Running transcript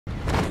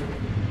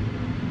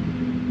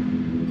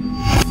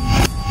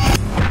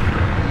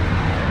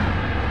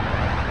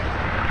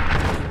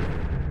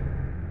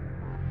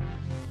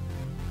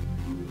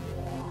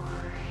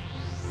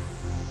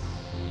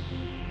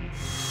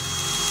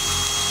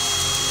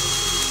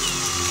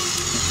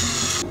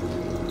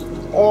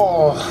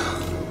Oh,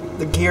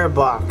 the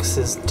gearbox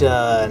is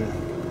done.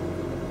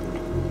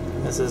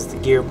 This is the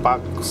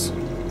gearbox.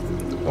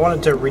 I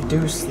wanted to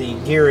reduce the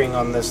gearing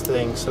on this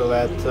thing so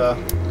that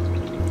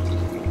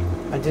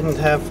I didn't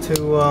have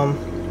to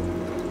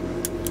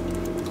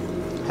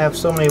have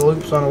so many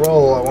loops on a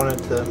roll. I wanted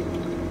to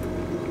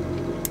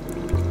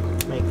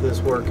make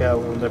this work out a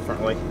little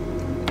differently.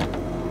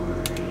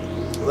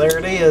 So there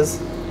it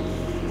is.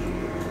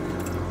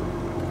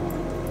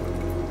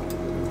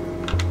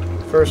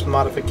 First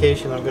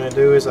modification I'm going to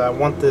do is I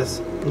want this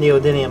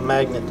neodymium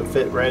magnet to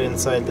fit right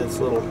inside this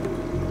little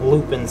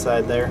loop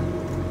inside there.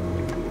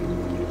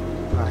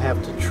 I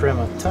have to trim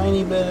a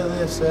tiny bit of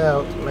this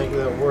out to make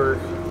that work.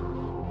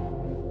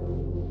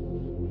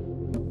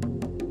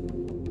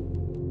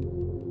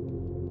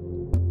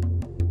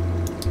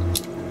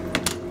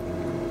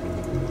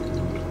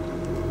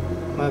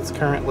 That's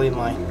currently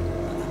my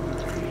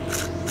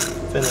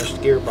finished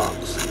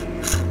gearbox.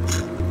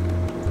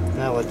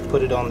 Now let's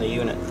put it on the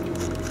unit.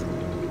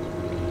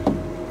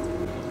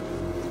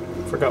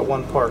 Forgot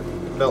one part,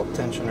 belt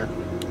tensioner.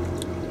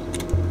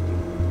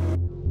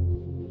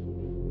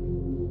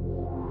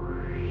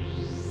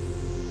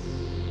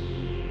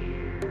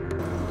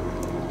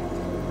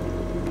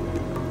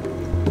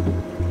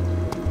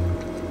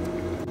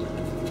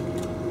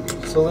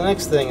 So the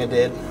next thing I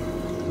did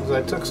was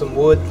I took some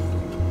wood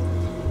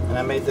and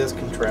I made this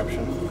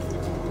contraption.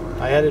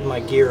 I added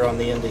my gear on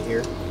the end of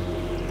here.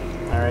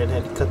 Alright, I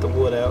had to cut the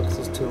wood out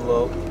because it's too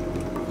low.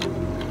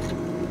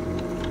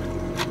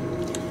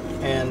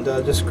 And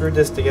just screwed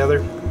this together.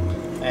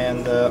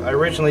 And I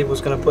originally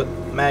was going to put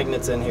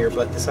magnets in here,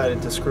 but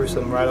decided to screw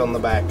some right on the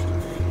back.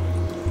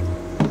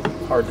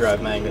 Hard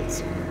drive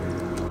magnets.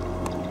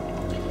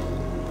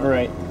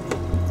 Alright.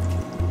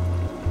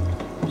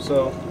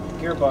 So,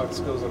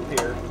 gearbox goes up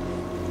here.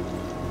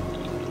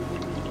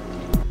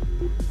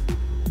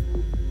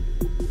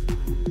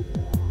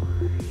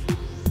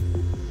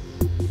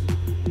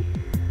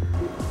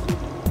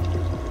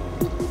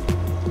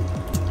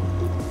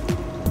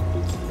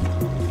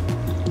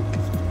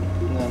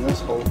 And then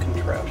this whole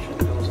contraption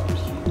goes up here.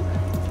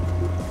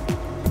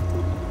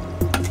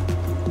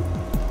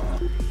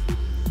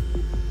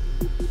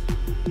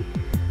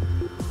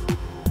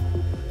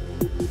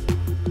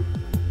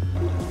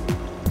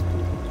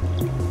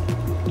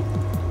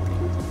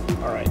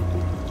 Alright,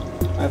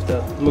 I have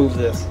to move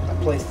this. I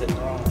placed it in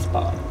the wrong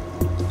spot.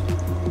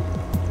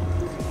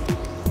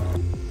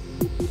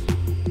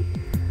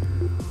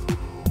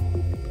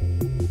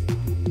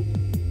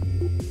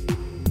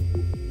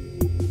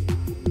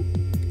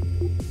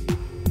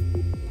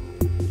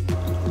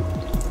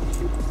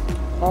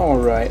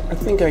 Alright, I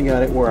think I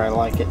got it where I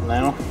like it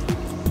now.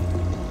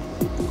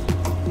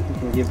 I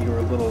can give you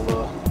a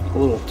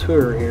little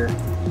tour here.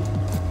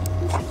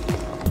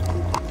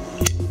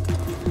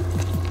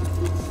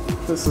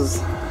 This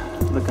is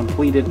the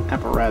completed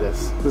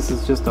apparatus. This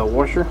is just a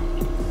washer.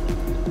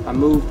 I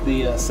moved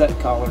the set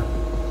collar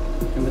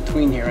in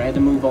between here. I had to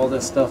move all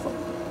this stuff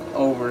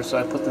over, so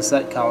I put the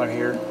set collar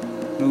here,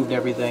 moved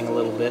everything a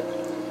little bit.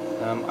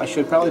 I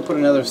should probably put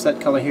another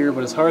set collar here,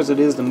 but as hard as it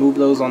is to move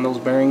those on those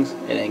bearings,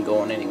 it ain't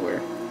going anywhere.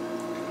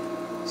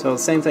 So the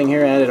same thing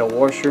here, I added a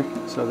washer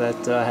so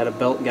that I had a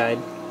belt guide.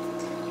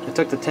 I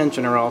took the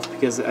tensioner off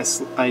because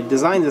I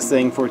designed this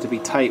thing for it to be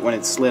tight when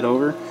it slid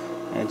over,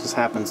 and it just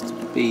happens to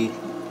be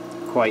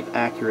quite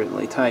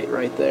accurately tight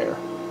right there.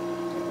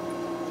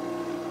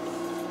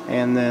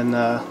 And then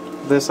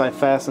this I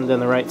fastened in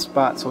the right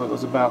spot so it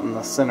was about in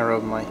the center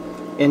of my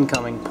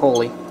incoming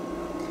pulley.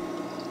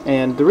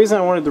 And the reason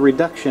I wanted the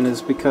reduction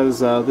is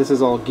because this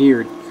is all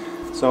geared.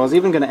 So I was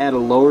even going to add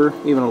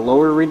even a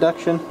lower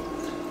reduction,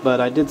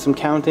 but I did some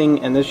counting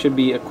and this should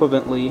be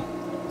equivalently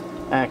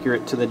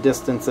accurate to the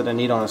distance that I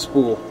need on a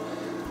spool.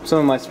 Some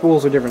of my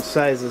spools are different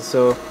sizes,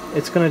 so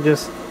it's going to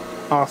just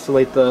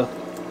oscillate the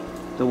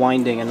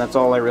winding, and that's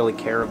all I really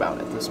care about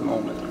at this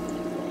moment.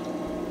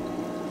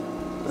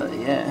 But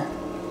yeah,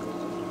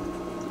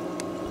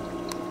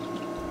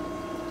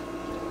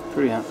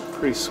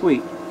 pretty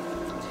sweet.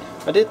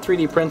 I did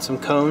 3D print some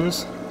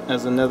cones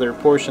as another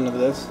portion of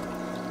this,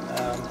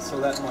 so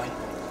that my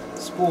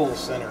spool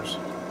centers.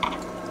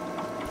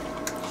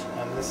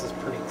 And this is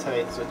pretty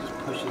tight, so it just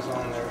pushes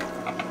on there.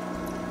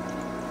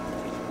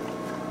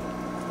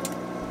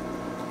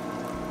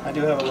 I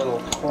do have a little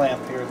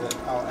clamp here that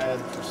I'll add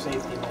for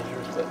safety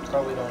measures, but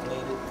probably don't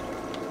need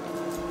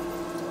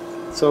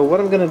it. So what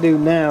I'm going to do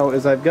now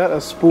is I've got a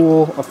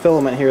spool, a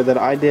filament here that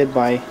I did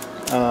by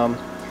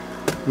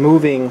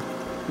moving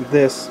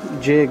this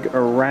jig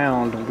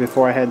around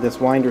before I had this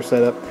winder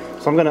set up.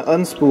 So I'm going to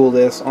unspool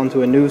this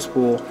onto a new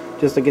spool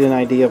just to get an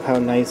idea of how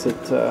nice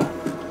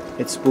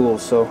it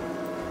spools. So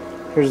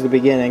here's the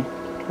beginning.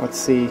 Let's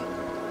see.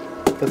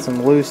 Got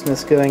some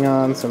looseness going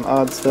on, some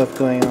odd stuff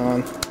going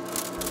on.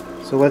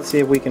 So let's see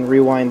if we can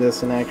rewind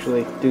this and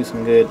actually do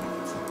some good.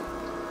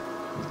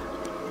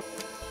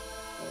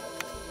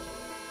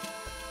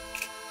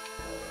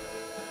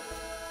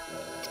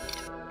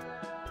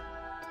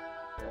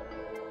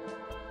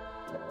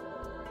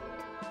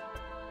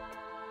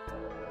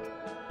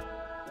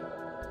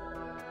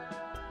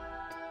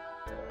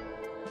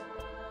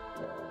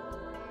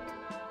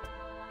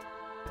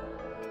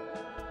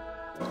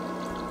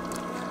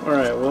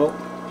 Alright, well,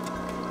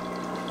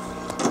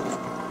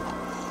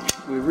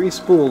 we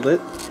re-spooled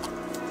it,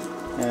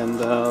 and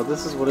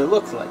this is what it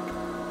looks like.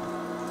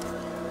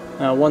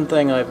 Now, one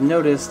thing I've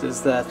noticed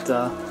is that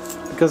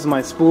because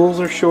my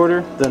spools are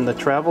shorter than the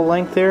travel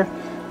length here,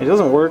 it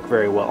doesn't work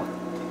very well.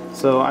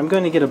 So I'm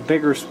going to get a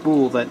bigger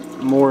spool that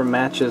more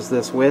matches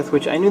this width,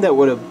 which I knew that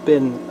would have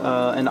been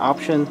an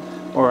option,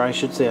 or I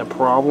should say a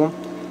problem.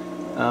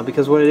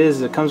 Because what it is,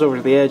 it comes over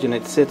to the edge and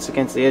it sits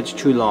against the edge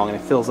too long and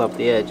it fills up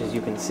the edge, as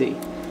you can see.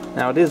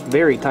 Now it is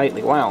very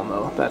tightly wound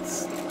though,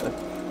 that's a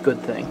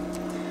good thing.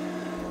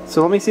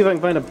 So let me see if I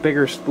can find a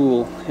bigger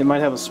spool. It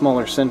might have a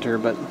smaller center,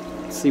 but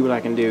let's see what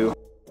I can do.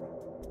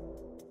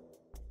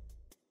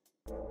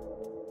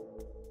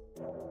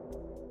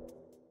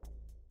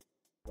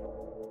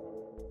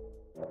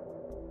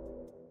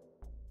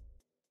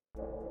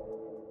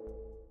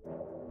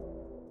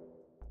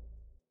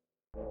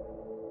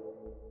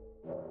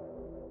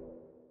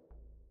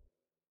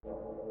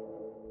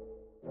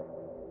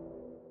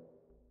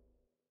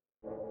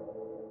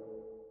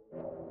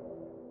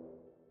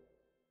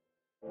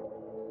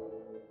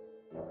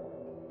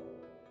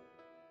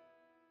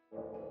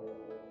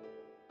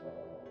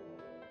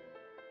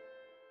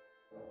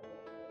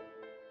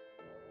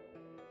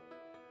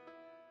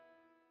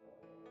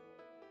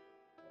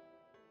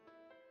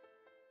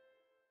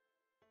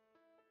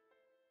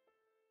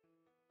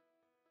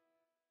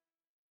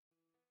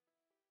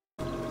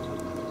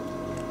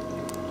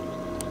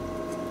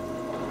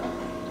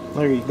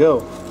 There you go.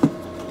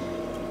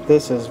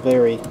 This is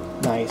very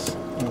nice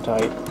and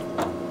tight.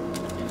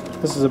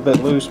 This is a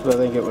bit loose, but I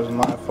think it was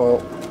my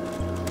fault.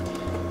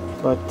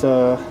 But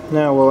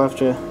now we'll have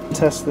to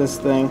test this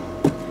thing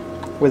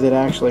with it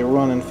actually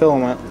running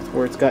filament,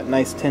 where it's got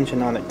nice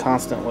tension on it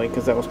constantly,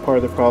 because that was part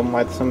of the problem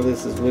why some of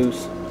this is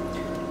loose.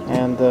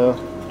 And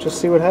just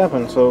see what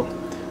happens. So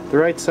the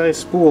right size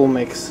spool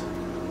makes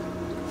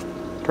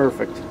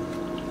perfect.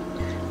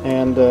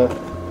 And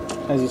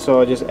as you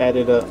saw, I just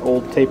added an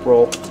old tape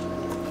roll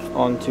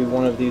onto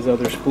one of these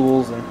other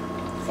spools and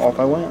off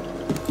I went.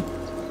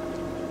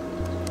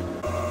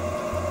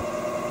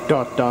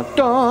 Dun, dun,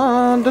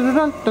 dun, dun,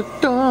 dun, dun,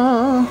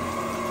 dun.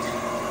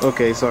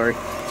 Okay, sorry.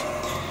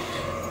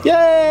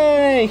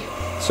 Yay!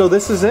 So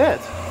this is it.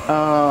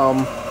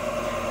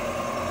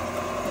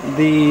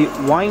 The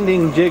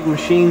winding jig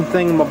machine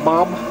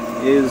thingamabob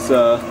is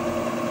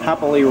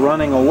happily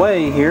running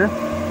away here,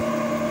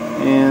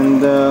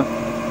 and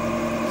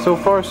so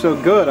far so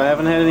good. I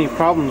haven't had any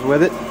problems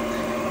with it.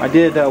 I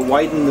did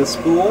whiten the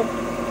spool,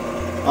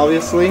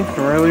 obviously,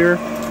 from earlier,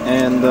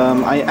 and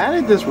I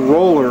added this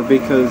roller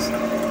because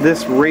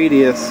this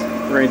radius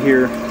right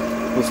here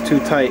was too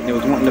tight and it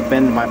was wanting to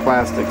bend my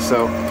plastic.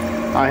 So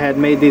I had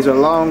made these a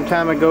long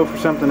time ago for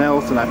something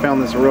else, and I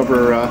found this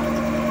rubber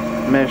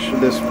mesh,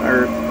 this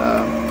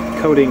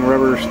coating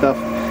rubber stuff.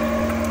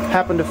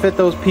 Happened to fit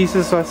those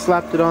pieces, so I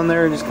slapped it on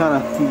there and just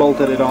kind of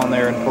bolted it on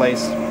there in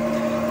place.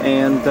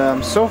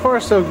 And so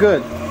far so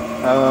good.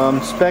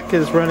 Spec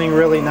is running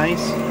really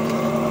nice.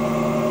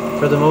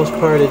 For the most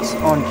part, it's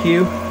on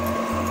cue,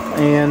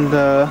 and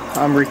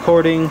I'm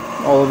recording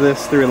all of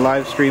this through a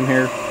live stream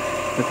here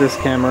with this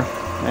camera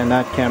and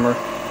that camera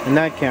and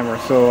that camera,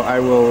 so I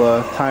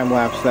will time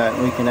lapse that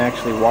and we can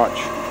actually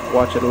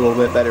watch it a little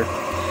bit better.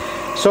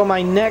 So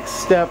my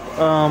next step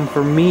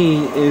for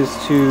me is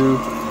to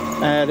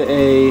add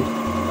a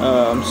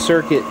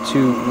circuit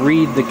to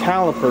read the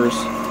calipers,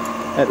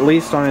 at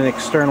least on an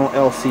external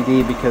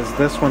LCD, because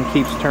this one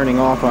keeps turning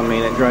off on me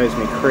and it drives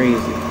me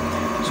crazy.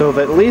 So if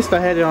at least I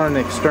had it on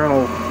an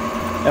external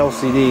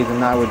LCD,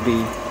 then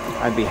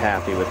I'd be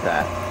happy with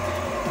that.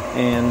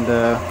 And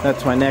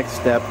that's my next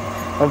step.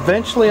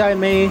 Eventually I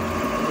may,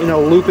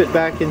 loop it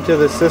back into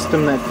the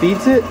system that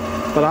feeds it,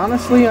 but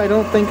honestly I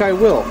don't think I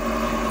will,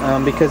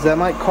 because that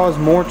might cause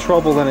more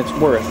trouble than it's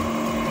worth.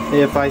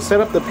 If I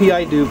set up the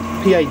PID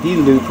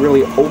loop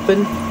really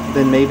open,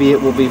 then maybe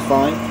it will be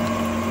fine.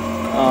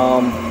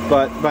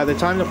 But by the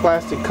time the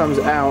plastic comes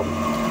out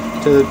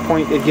to the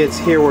point it gets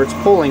here where it's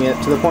pulling it,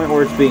 to the point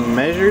where it's being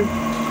measured,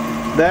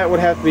 that would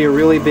have to be a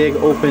really big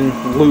open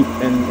loop,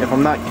 and if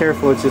I'm not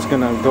careful it's just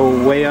going to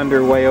go way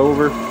under, way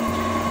over,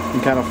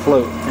 and kind of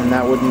float, and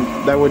that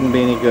wouldn't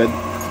be any good.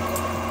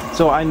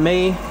 So I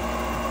may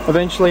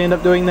eventually end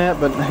up doing that,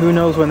 but who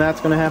knows when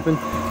that's going to happen.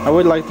 I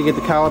would like to get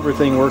the caliper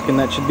thing working.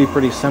 That should be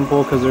pretty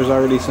simple, because there's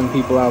already some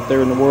people out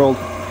there in the world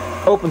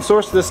open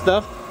source this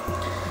stuff.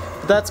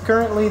 But that's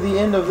currently the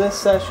end of this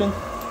session.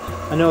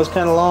 I know it's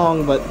kind of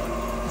long, but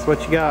it's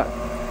what you got.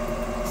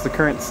 It's the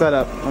current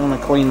setup. I want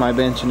to clean my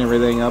bench and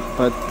everything up,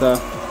 but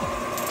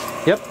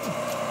yep.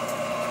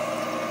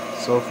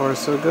 So far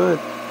so good.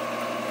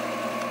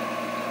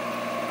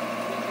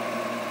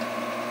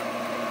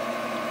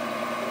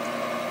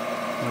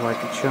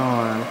 Like a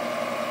charm.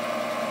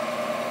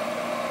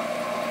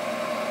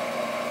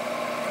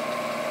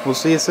 We'll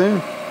see you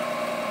soon.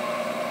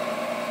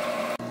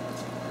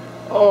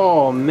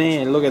 Oh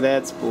man, look at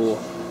that spool.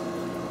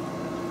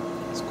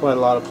 It's quite a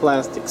lot of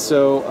plastic.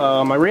 So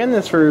I ran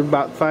this for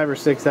about 5 or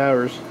 6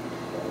 hours.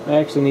 I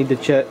actually need to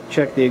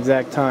check the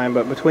exact time,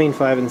 but between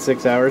 5 and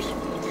 6 hours.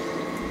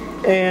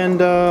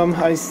 And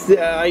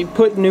I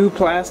put new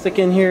plastic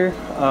in here.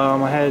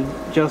 I had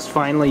just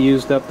finally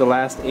used up the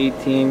last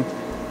 18,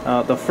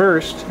 the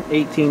first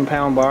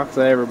 18-pound box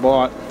I ever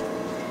bought,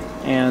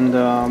 and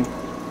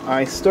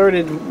I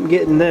started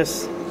getting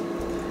this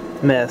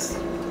mess.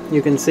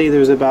 You can see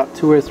there's about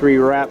 2 or 3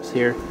 wraps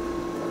here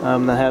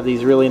that have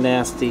these really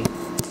nasty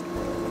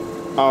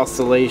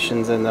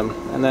oscillations in them,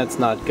 and that's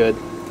not good.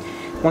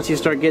 Once you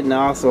start getting the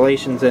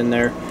oscillations in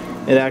there,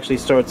 it actually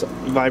starts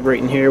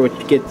vibrating here,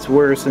 which gets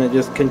worse, and it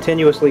just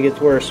continuously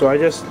gets worse. So I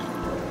just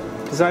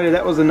decided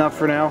that was enough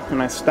for now,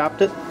 and I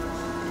stopped it.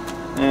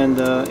 And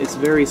it's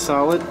very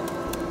solid,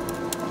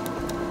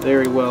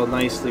 very well,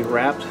 nicely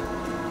wrapped,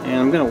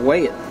 and I'm gonna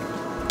weigh it.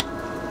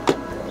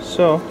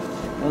 So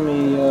let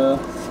me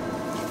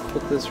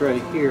put this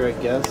right here, I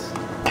guess.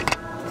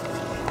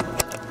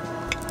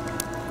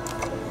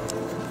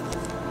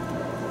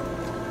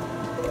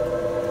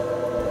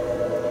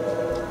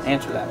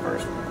 Answer that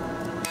first.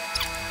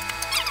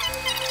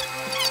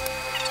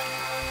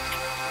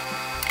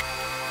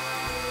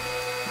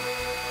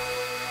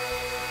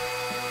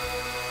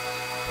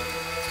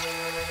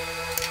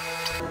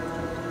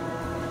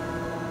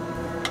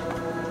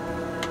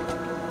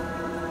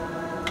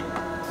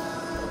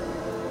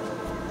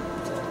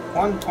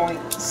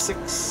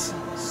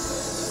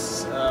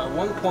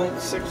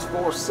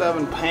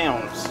 $1.647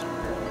 pounds.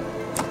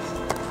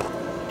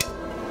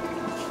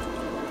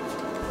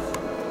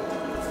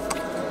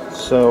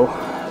 So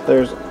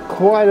there's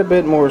quite a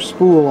bit more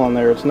spool on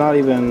there. It's not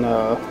even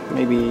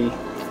maybe,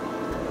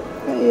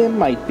 it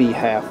might be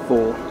half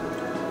full,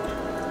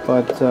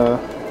 but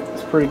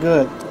it's pretty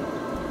good.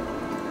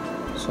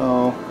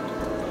 So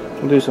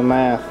we'll do some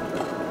math,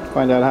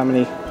 find out how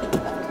many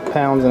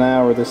pounds an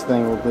hour this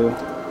thing will do.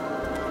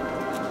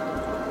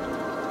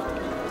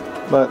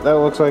 But that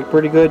looks like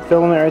pretty good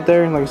filament right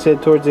there. Like I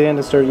said, towards the end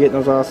I started getting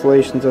those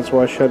oscillations, that's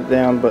why I shut it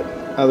down, but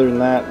other than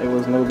that it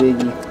was no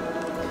biggie.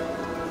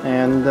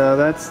 And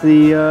that's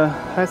the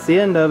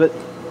end of it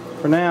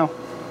for now.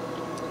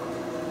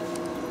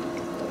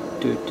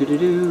 Do do do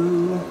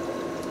do.